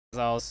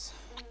House.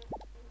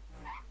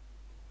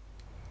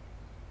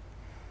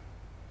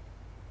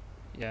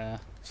 Yeah.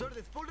 Sir,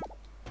 this full.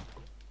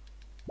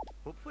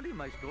 Hopefully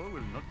my store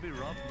will not be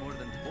robbed more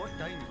than 4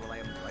 times while I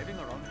am driving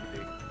around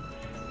today.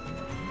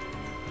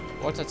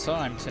 What a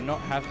time to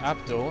not have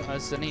Abdul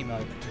as an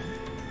emote.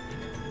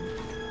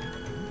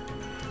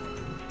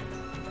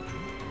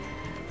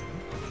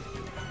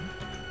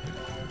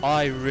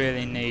 I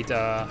really need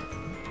the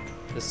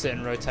sit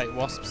and rotate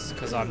wasps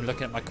because I'm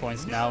looking at my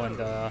coins now and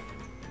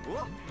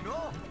Oh,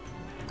 no!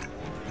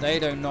 they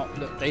do not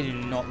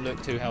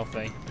look too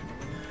healthy.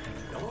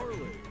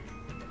 Darling.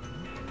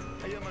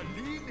 I am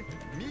a lean,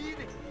 mean,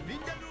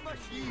 Vindaloo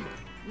machine.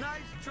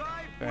 Nice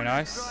try, Very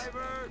nice.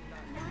 driver.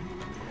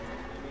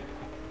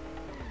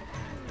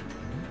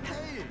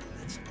 Hey,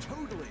 that's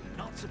totally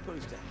not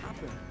supposed to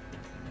happen.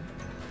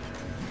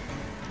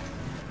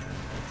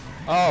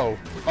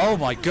 Oh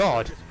my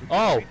god.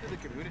 Oh,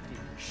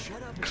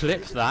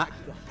 clip that.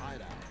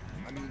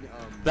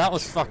 That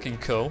was fucking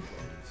cool.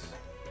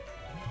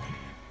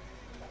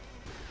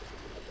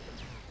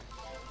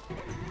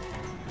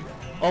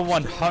 Oh,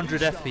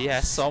 100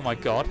 FPS. Oh my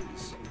god.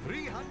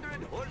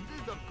 300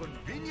 horses of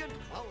convenient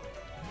power.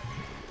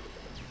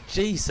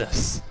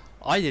 Jesus.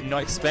 I did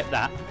not expect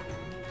that.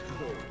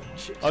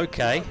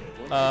 Okay.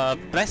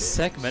 Best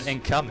segment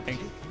incoming.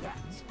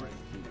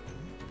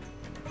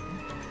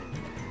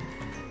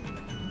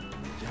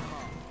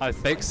 I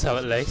think so,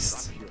 at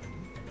least.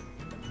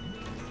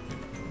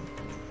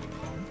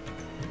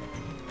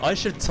 I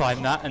should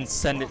time that and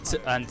send it to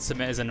and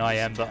submit as an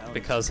IM, but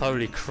because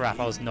holy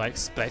crap, I was not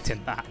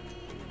expecting that.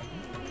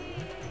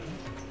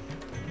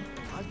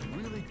 I've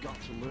really got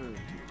to learn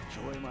to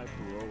enjoy my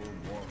parole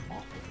more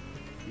often.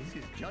 This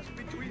is just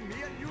between me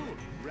and you,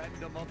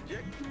 random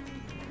object.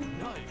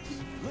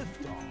 Nice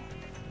liftoff.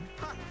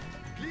 Ha!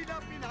 Clean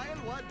up in aisle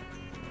 1.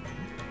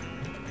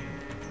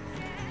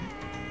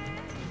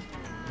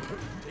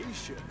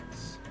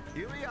 Patience.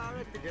 Here we are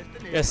at the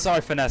destination. Yeah,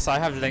 sorry Finesse, I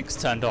have links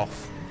turned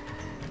off.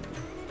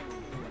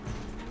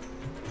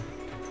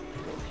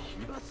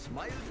 Shiva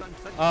smiles on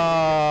such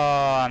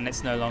Oh, and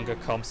it's no longer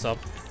com sub. The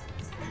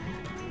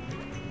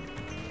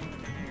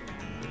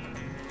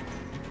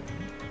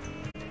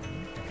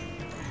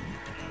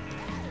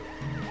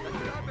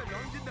car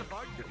belongs in the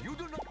barn. You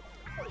do not.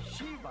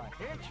 Shiva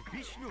H.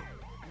 Vishnu.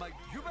 My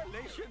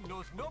jubilation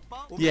knows no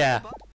bounds. Yeah,